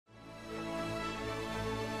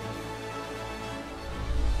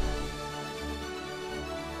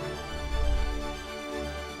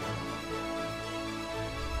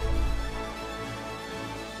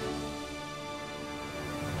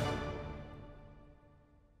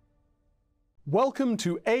Welcome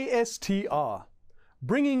to ASTR,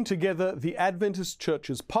 bringing together the Adventist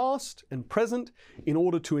churches past and present in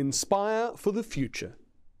order to inspire for the future.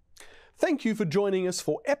 Thank you for joining us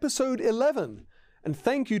for episode 11, and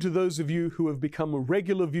thank you to those of you who have become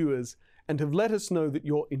regular viewers and have let us know that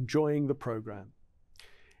you're enjoying the program.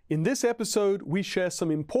 In this episode, we share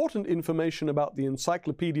some important information about the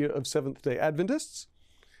Encyclopedia of Seventh-day Adventists.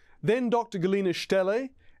 Then Dr. Galina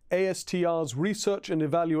Stelle, ASTR's Research and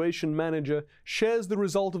Evaluation Manager, shares the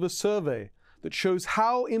result of a survey that shows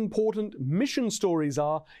how important mission stories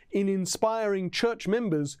are in inspiring church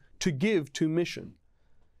members to give to mission.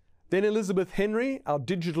 Then Elizabeth Henry, our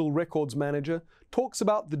Digital Records Manager, talks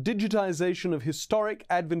about the digitization of historic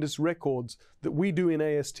Adventist records that we do in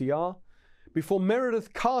ASTR, before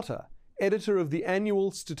Meredith Carter, editor of the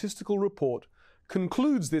Annual Statistical Report,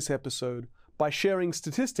 concludes this episode by sharing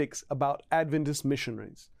statistics about Adventist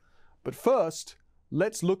missionaries. But first,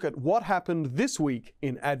 let's look at what happened this week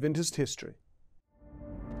in Adventist history.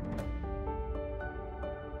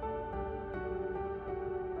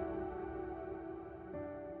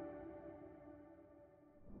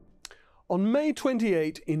 On May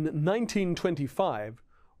 28 in 1925,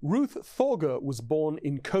 Ruth Thorger was born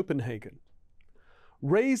in Copenhagen.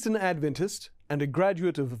 Raised an Adventist and a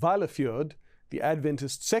graduate of Vejlefjord, the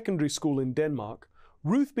Adventist secondary school in Denmark,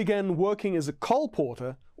 Ruth began working as a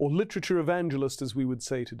colporteur, or literature evangelist as we would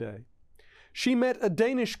say today. She met a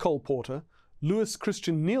Danish colporteur, Louis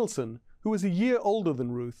Christian Nielsen, who was a year older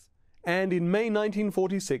than Ruth, and in May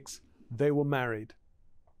 1946 they were married.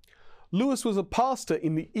 Louis was a pastor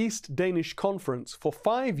in the East Danish Conference for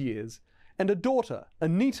 5 years, and a daughter,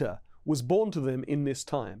 Anita, was born to them in this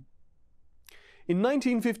time. In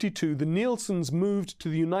 1952, the Nielsens moved to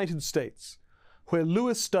the United States, where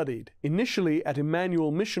Louis studied, initially at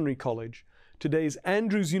Emmanuel Missionary College, today's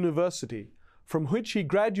Andrews University, from which he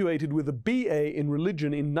graduated with a BA in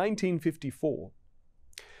religion in 1954.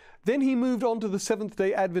 Then he moved on to the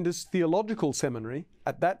Seventh-day Adventist Theological Seminary,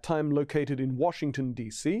 at that time located in Washington,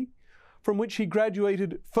 D.C., from which he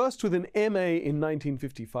graduated first with an MA in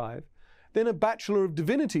 1955, then a Bachelor of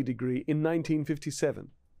Divinity degree in 1957.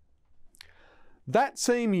 That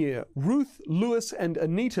same year, Ruth, Louis, and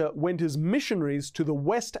Anita went as missionaries to the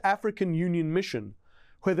West African Union Mission,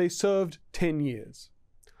 where they served 10 years.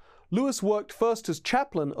 Louis worked first as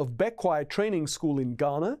chaplain of Bekwai Training School in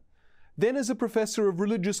Ghana, then as a professor of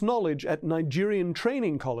religious knowledge at Nigerian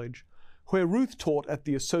Training College, where Ruth taught at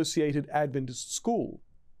the Associated Adventist School.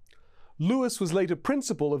 Louis was later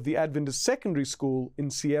principal of the Adventist Secondary School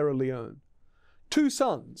in Sierra Leone. 2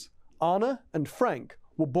 sons, Anna and Frank,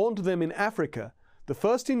 were born to them in Africa, the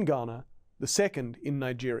first in Ghana, the second in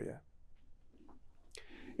Nigeria.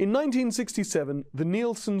 In 1967, the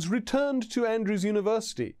Nielsens returned to Andrews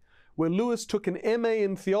University, where Louis took an MA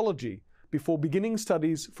in theology before beginning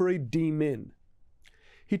studies for a D.Min.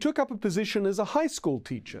 He took up a position as a high school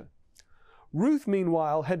teacher. Ruth,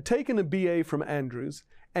 meanwhile, had taken a BA from Andrews,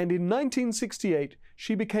 and in 1968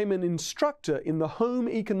 she became an instructor in the Home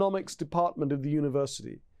Economics Department of the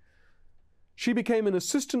university. She became an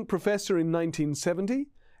assistant professor in 1970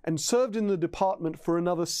 and served in the department for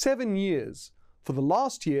another 7 years, for the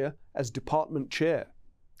last year as department chair.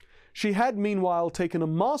 She had meanwhile taken a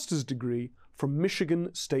master's degree from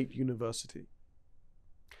Michigan State University.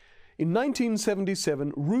 In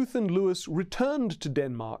 1977, Ruth and Louis returned to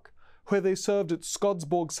Denmark, where they served at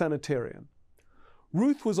Skodsborg Sanitarium.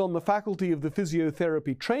 Ruth was on the faculty of the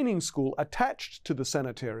Physiotherapy Training School attached to the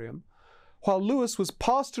sanitarium, while Louis was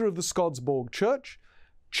pastor of the Skodsborg Church,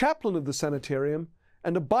 chaplain of the sanitarium,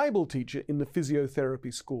 and a Bible teacher in the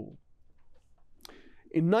physiotherapy school.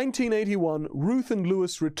 In 1981, Ruth and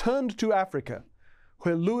Louis returned to Africa,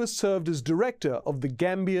 where Louis served as director of the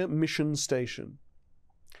Gambia Mission Station.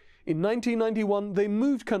 In 1991, they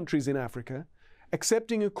moved countries in Africa,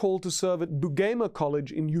 accepting a call to serve at Bugema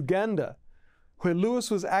College in Uganda, where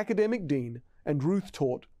Louis was academic dean and Ruth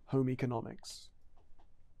taught home economics.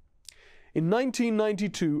 In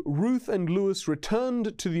 1992, Ruth and Louis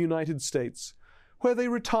returned to the United States, where they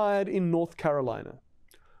retired in North Carolina.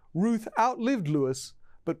 Ruth outlived Louis,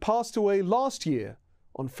 but passed away last year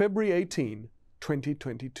on February 18,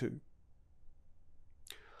 2022.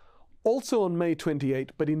 Also on May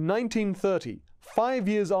 28, but in 1930, 5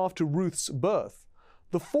 years after Ruth's birth,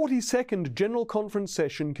 the 42nd General Conference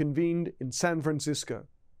session convened in San Francisco.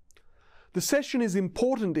 The session is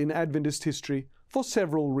important in Adventist history for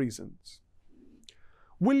several reasons.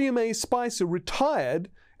 William A. Spicer retired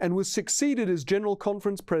and was succeeded as General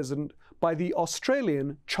Conference President by the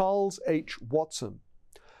Australian Charles H. Watson.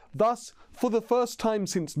 Thus, for the first time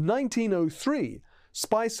since 1903,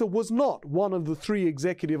 Spicer was not one of the 3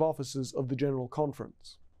 executive officers of the General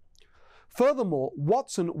Conference. Furthermore,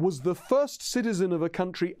 Watson was the first citizen of a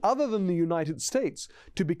country other than the United States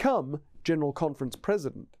to become General Conference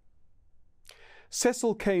president.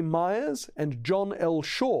 Cecil K. Myers and John L.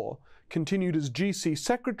 Shaw continued as GC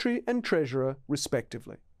Secretary and Treasurer,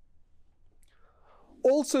 respectively.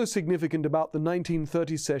 Also significant about the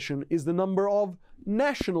 1930 session is the number of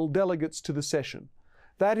national delegates to the session.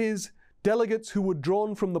 That is, delegates who were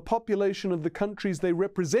drawn from the population of the countries they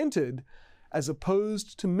represented as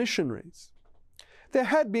opposed to missionaries. There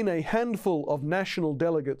had been a handful of national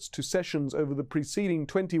delegates to sessions over the preceding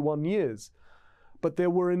 21 years, but there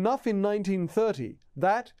were enough in 1930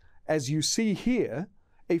 that, as you see here,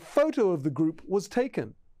 a photo of the group was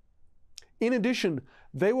taken. In addition,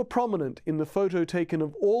 they were prominent in the photo taken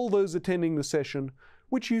of all those attending the session,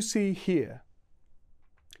 which you see here.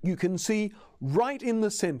 You can see right in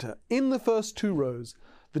the center, in the first 2 rows,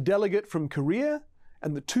 the delegate from Korea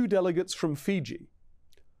and the 2 delegates from Fiji.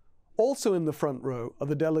 Also in the front row are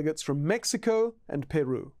the delegates from Mexico and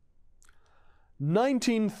Peru.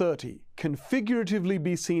 1930 can figuratively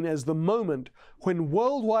be seen as the moment when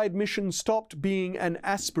worldwide mission stopped being an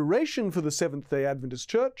aspiration for the Seventh-day Adventist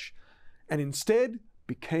Church and instead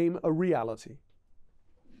became a reality.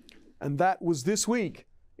 And that was this week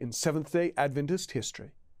in Seventh-day Adventist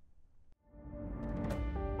history.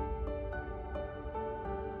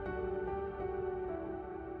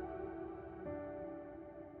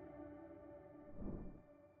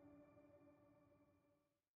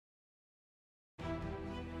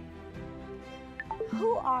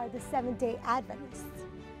 Who are the Seventh-day Adventists?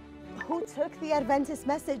 Who took the Adventist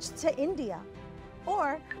message to India?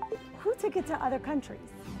 Or who took it to other countries?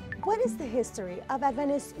 What is the history of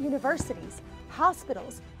Adventist universities,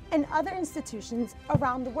 hospitals, and other institutions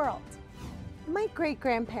around the world? My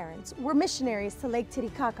great-grandparents were missionaries to Lake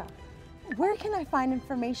Titicaca. Where can I find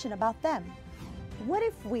information about them? What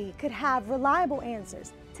if we could have reliable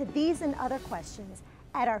answers to these and other questions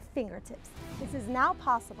at our fingertips? This is now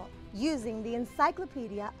possible using the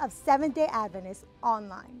Encyclopedia of Seventh-day Adventists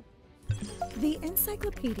online. The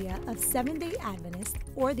Encyclopedia of Seventh-day Adventists,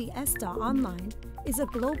 or the ASTR online, is a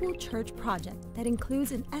global church project that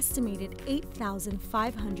includes an estimated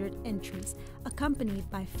 8,500 entries, accompanied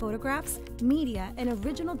by photographs, media, and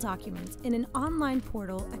original documents in an online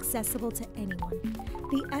portal accessible to anyone.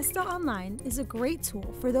 The ASTR Online is a great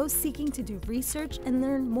tool for those seeking to do research and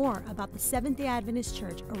learn more about the Seventh-day Adventist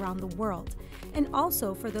Church around the world, and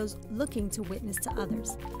also for those looking to witness to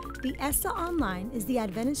others. The ASTR Online is the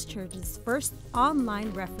Adventist Church's first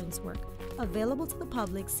online reference work, available to the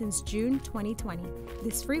public since June 2020.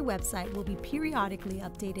 This free website will be periodically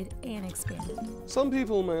updated and expanded. Some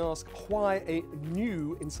people may ask, why a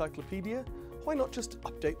new encyclopedia? Why not just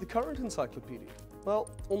update the current encyclopedia?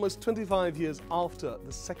 Well, almost 25 years after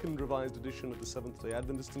the second revised edition of the Seventh-day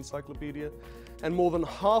Adventist Encyclopedia, and more than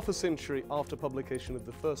half a century after publication of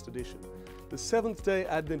the first edition, the Seventh-day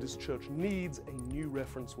Adventist Church needs a new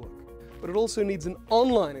reference work. But it also needs an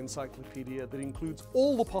online encyclopedia that includes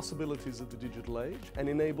all the possibilities of the digital age and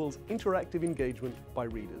enables interactive engagement by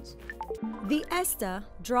readers. The ASTR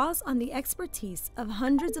draws on the expertise of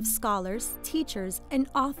hundreds of scholars, teachers, and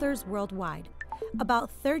authors worldwide.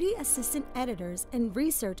 About 30 assistant editors and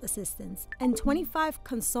research assistants, and 25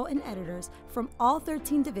 consultant editors from all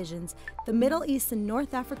 13 divisions, the Middle East and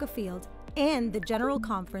North Africa field, and the General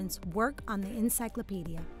Conference work on the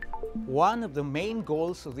encyclopedia. One of the main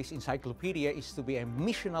goals of this encyclopedia is to be a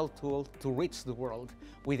missional tool to reach the world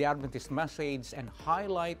with the Adventist message and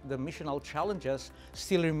highlight the missional challenges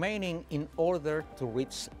still remaining in order to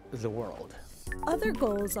reach the world. Other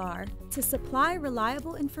goals are to supply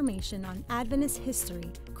reliable information on Adventist history,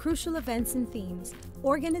 crucial events and themes,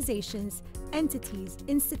 organizations, entities,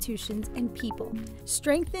 institutions, and people,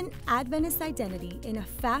 strengthen Adventist identity in a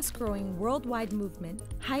fast-growing worldwide movement,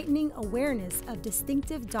 heightening awareness of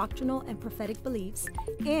distinctive doctrinal and prophetic beliefs,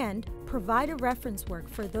 and provide a reference work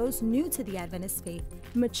for those new to the Adventist faith,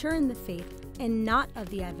 mature in the faith, and not of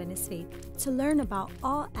the Adventist faith, to learn about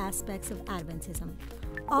all aspects of Adventism.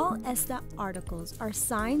 All ASTR articles are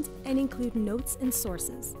signed and include notes and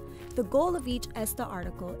sources. The goal of each ASTR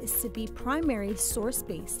article is to be primary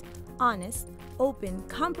source-based, honest, open,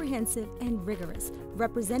 comprehensive, and rigorous,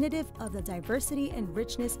 representative of the diversity and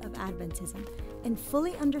richness of Adventism, and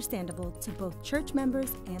fully understandable to both church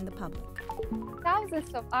members and the public.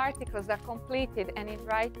 Thousands of articles are completed and in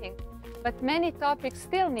writing, but many topics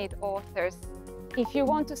still need authors. If you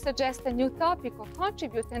want to suggest a new topic or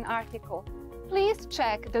contribute an article, please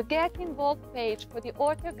check the Get Involved page for the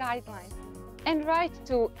author guidelines and write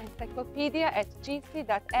to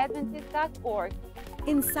encyclopedia@gc.adventist.org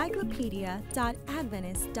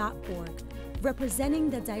Encyclopedia.adventist.org, representing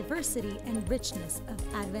the diversity and richness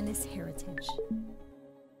of Adventist heritage.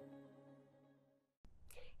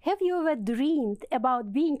 Have you ever dreamed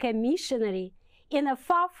about being a missionary in a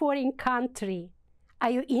far foreign country? Are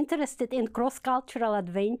you interested in cross-cultural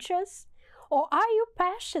adventures? Or are you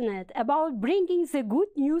passionate about bringing the good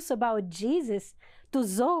news about Jesus to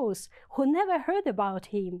those who never heard about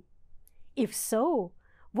him? If so,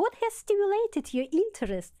 what has stimulated your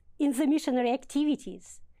interest in the missionary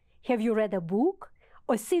activities? Have you read a book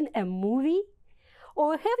or seen a movie?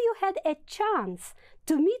 Or have you had a chance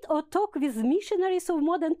to meet or talk with missionaries of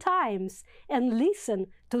modern times and listen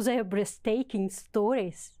to their breathtaking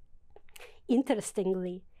stories?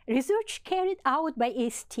 Interestingly, research carried out by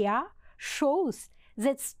ASTR shows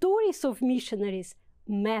that stories of missionaries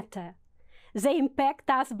matter. They impact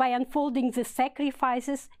us by unfolding the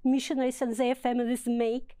sacrifices missionaries and their families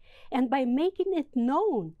make, and by making it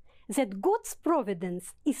known that God's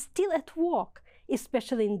providence is still at work,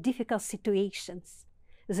 especially in difficult situations.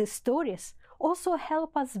 These stories also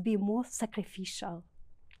help us be more sacrificial.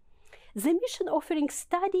 The Mission Offering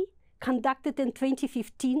Study, conducted in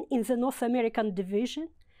 2015 in the North American Division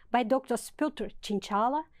by Drs. Piotr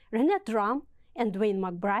Cinchala, René Drum, and Dwayne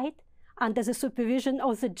McBride, under the supervision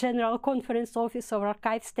of the General Conference Office of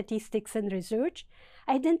Archive Statistics and Research,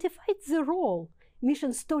 identified the role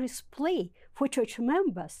mission stories play for church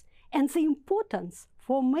members and the importance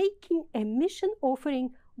for making a mission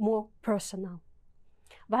offering more personal.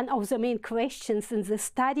 One of the main questions in the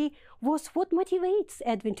study was what motivates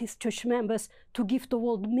Adventist church members to give to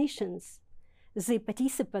world missions. The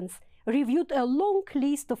participants reviewed a long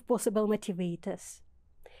list of possible motivators.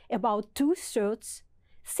 About two-thirds,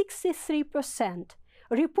 63%,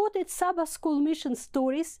 reported Sabbath school mission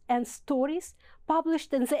stories and stories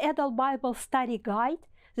published in the Adult Bible Study Guide,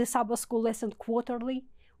 the Sabbath School Lesson Quarterly,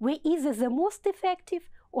 were either the most effective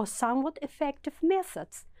or somewhat effective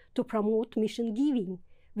methods to promote mission giving,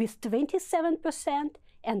 with 27%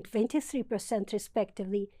 and 23%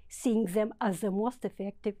 respectively seeing them as the most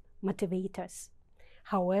effective motivators.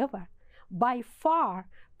 However, by far,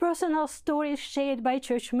 personal stories shared by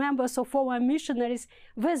church members or former missionaries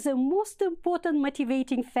were the most important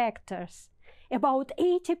motivating factors. About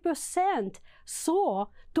 80% saw,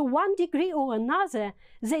 to one degree or another,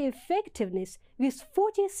 their effectiveness, with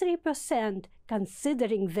 43%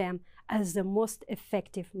 considering them as the most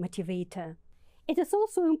effective motivator. It is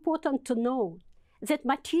also important to note that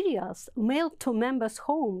materials mailed to members'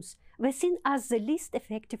 homes were seen as the least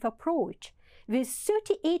effective approach, with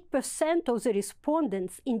 38% of the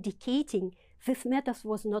respondents indicating this method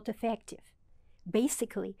was not effective.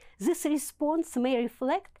 Basically, this response may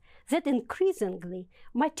reflect that increasingly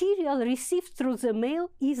material received through the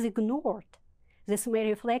mail is ignored. This may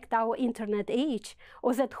reflect our internet age,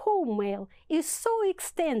 or that home mail is so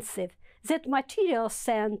extensive that material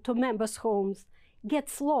sent to members' homes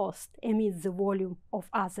gets lost amid the volume of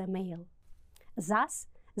other mail. Thus,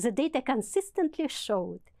 the data consistently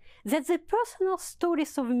showed that the personal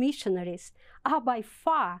stories of missionaries are by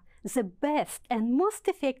far the best and most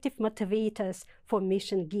effective motivators for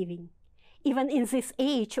mission giving. Even in this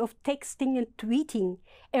age of texting and tweeting,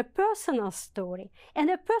 a personal story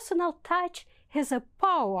and a personal touch has a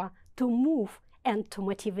power to move and to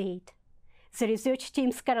motivate. The research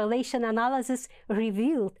team's correlation analysis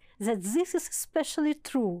revealed that this is especially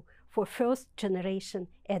true for first-generation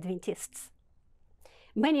Adventists.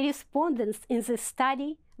 Many respondents in this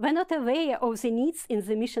study were not aware of the needs in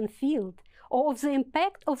the mission field or of the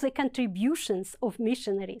impact of the contributions of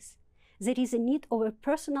missionaries. There is a need of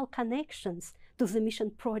personal connections to the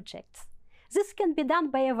mission projects. This can be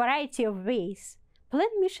done by a variety of ways. Plan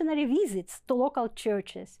missionary visits to local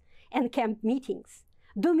churches and camp meetings.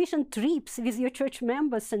 Do mission trips with your church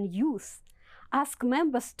members and youth. Ask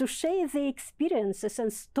members to share their experiences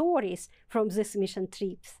and stories from these mission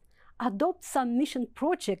trips. Adopt some mission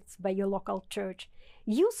projects by your local church.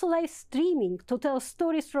 Use live streaming to tell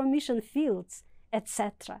stories from mission fields,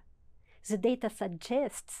 etc. The data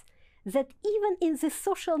suggests that even in the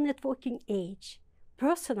social networking age,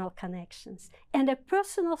 personal connections and a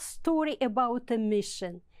personal story about a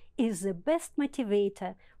mission is the best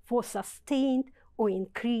motivator for sustained or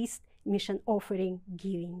increased mission offering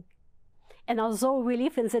giving. And although we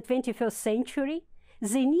live in the 21st century,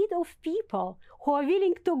 the need of people who are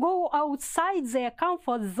willing to go outside their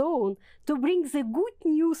comfort zone to bring the good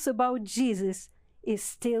news about Jesus is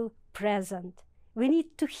still present. We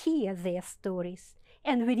need to hear their stories,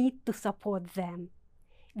 and we need to support them.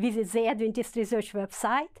 Visit the Adventist Research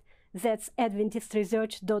website, that's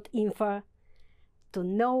adventistresearch.info, to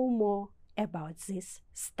know more about this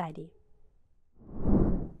study.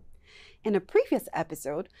 In a previous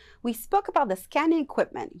episode, we spoke about the scanning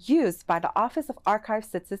equipment used by the Office of Archives,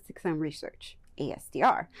 Statistics and Research,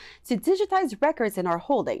 ASTR, to digitize records in our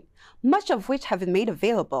holding, much of which have been made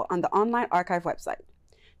available on the online archive website.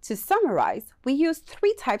 To summarize, we used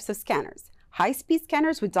 3 types of scanners: high-speed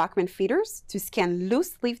scanners with document feeders to scan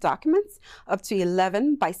loose-leaf documents up to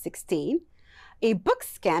 11 by 16, a book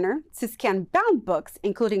scanner to scan bound books,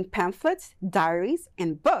 including pamphlets, diaries,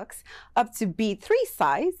 and books, up to B3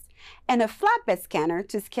 size, and a flatbed scanner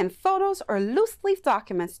to scan photos or loose-leaf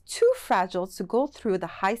documents too fragile to go through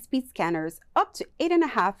the high-speed scanners up to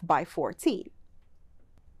 8.5 by 14.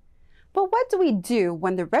 But what do we do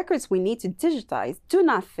when the records we need to digitize do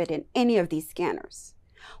not fit in any of these scanners?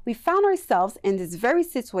 We found ourselves in this very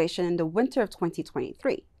situation in the winter of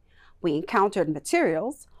 2023. We encountered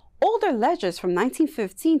materials, older ledgers from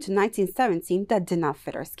 1915 to 1917 that did not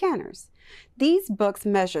fit our scanners. These books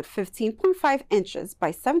measured 15.5 inches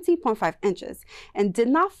by 17.5 inches and did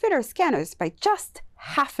not fit our scanners by just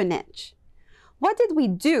half an inch. What did we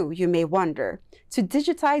do, you may wonder, to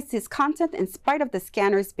digitize this content in spite of the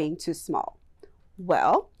scanners being too small?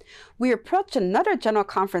 Well, we approached another General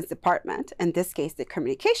Conference department, in this case the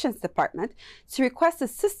Communications Department, to request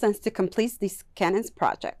assistance to complete the scannings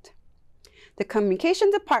project. The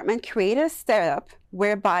Communications Department created a setup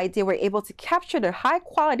whereby they were able to capture the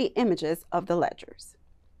high-quality images of the ledgers.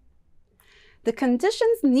 The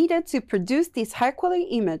conditions needed to produce these high-quality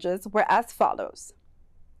images were as follows: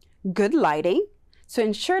 good lighting, to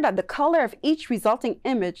ensure that the color of each resulting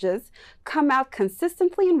images come out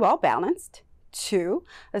consistently and well-balanced. 2,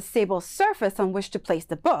 a stable surface on which to place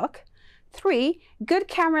the book. 3, good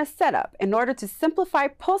camera setup in order to simplify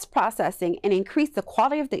post-processing and increase the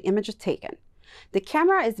quality of the images taken. The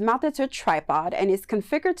camera is mounted to a tripod and is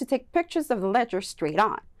configured to take pictures of the ledger straight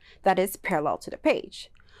on, that is, parallel to the page.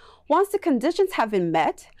 Once the conditions have been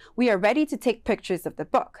met, we are ready to take pictures of the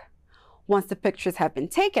book. Once the pictures have been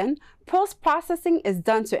taken, post-processing is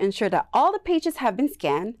done to ensure that all the pages have been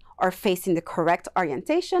scanned, are facing the correct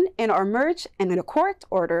orientation, and are merged in the correct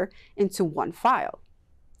order into one file.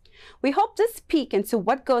 We hope this peek into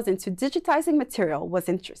what goes into digitizing material was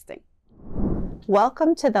interesting.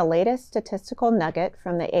 Welcome to the latest statistical nugget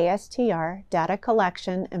from the ASTR Data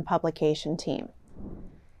Collection and Publication team.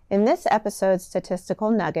 In this episode's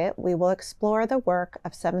statistical nugget, we will explore the work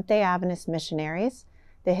of Seventh-day Adventist missionaries,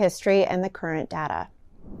 the history, and the current data.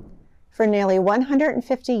 For nearly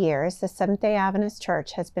 150 years, the Seventh-day Adventist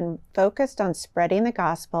Church has been focused on spreading the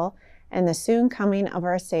gospel and the soon coming of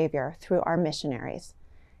our Savior through our missionaries.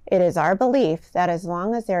 It is our belief that as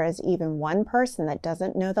long as there is even one person that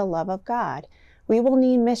doesn't know the love of God, we will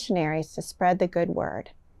need missionaries to spread the good word.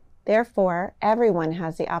 Therefore, everyone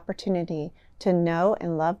has the opportunity to know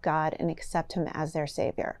and love God and accept Him as their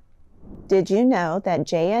Savior. Did you know that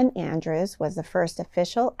J.N. Andrews was the first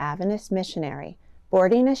official Adventist missionary,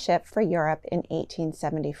 boarding a ship for Europe in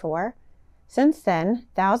 1874? Since then,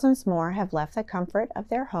 thousands more have left the comfort of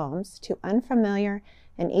their homes to unfamiliar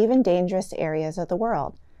and even dangerous areas of the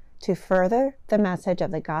world to further the message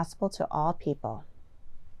of the gospel to all people.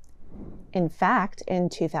 In fact, in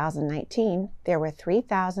 2019, there were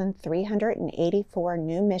 3,384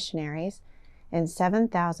 new missionaries and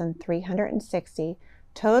 7,360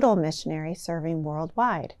 total missionaries serving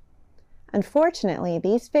worldwide. Unfortunately,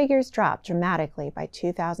 these figures dropped dramatically by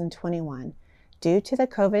 2021 due to the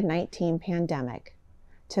COVID-19 pandemic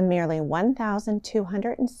to merely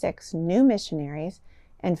 1,206 new missionaries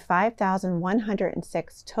and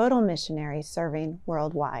 5,106 total missionaries serving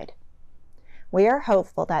worldwide. We are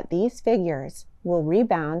hopeful that these figures will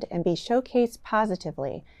rebound and be showcased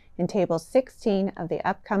positively in Table 16 of the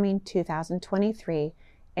upcoming 2023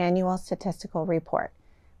 Annual Statistical Report,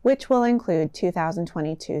 which will include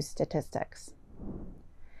 2022 statistics.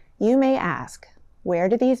 You may ask, where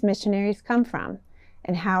do these missionaries come from,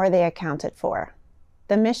 and how are they accounted for?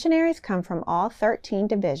 The missionaries come from all 13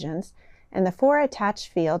 divisions and the 4 attached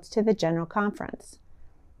fields to the General Conference.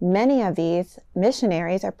 Many of these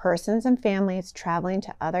missionaries are persons and families traveling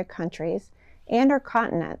to other countries and or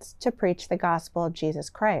continents to preach the gospel of Jesus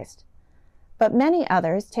Christ. But many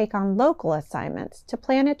others take on local assignments to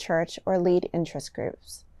plant a church or lead interest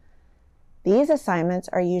groups. These assignments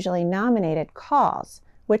are usually nominated calls,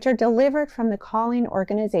 which are delivered from the calling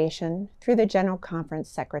organization through the General Conference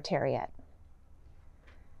Secretariat.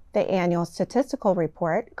 The Annual Statistical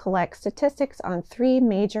Report collects statistics on 3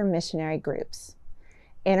 major missionary groups: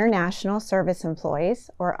 International Service Employees,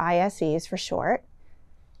 or ISEs for short,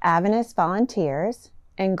 Adventist Volunteers,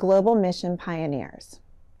 and Global Mission Pioneers.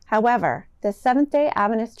 However, the Seventh-day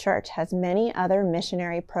Adventist Church has many other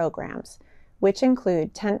missionary programs, which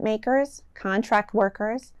include tent makers, contract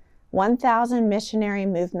workers, 1,000 missionary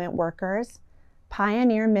movement workers,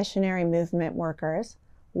 pioneer missionary movement workers,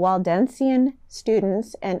 Waldensian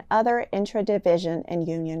students, and other intra-division and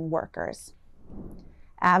union workers.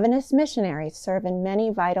 Adventist missionaries serve in many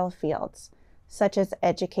vital fields, such as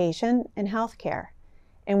education and healthcare.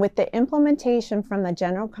 And with the implementation from the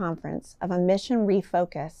General Conference of a mission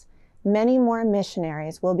refocus, many more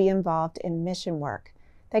missionaries will be involved in mission work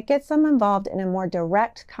that gets them involved in a more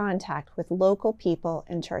direct contact with local people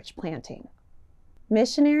and church planting.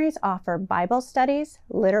 Missionaries offer Bible studies,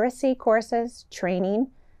 literacy courses, training,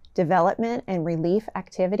 development and relief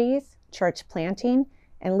activities, church planting,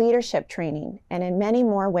 and leadership training, and in many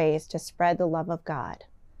more ways to spread the love of God.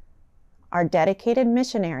 Our dedicated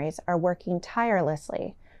missionaries are working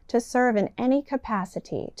tirelessly to serve in any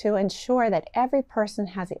capacity to ensure that every person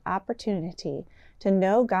has the opportunity to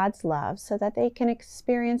know God's love so that they can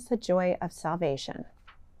experience the joy of salvation.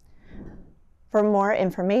 For more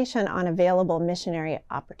information on available missionary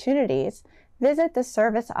opportunities, visit the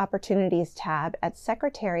Service Opportunities tab at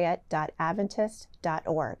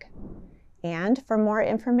secretariat.adventist.org. And for more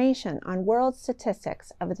information on world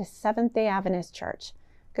statistics of the Seventh-day Adventist Church,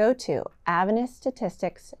 go to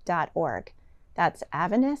adventiststatistics.org. That's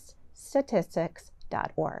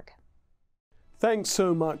adventiststatistics.org. Thanks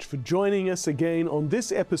so much for joining us again on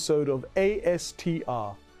this episode of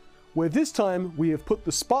ASTR, where this time we have put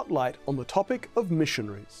the spotlight on the topic of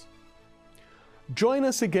missionaries. Join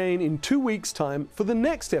us again in 2 weeks' time for the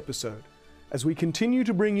next episode, as we continue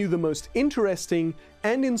to bring you the most interesting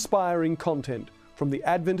and inspiring content from the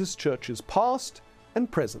Adventist Church's past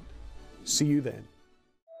and present. See you then.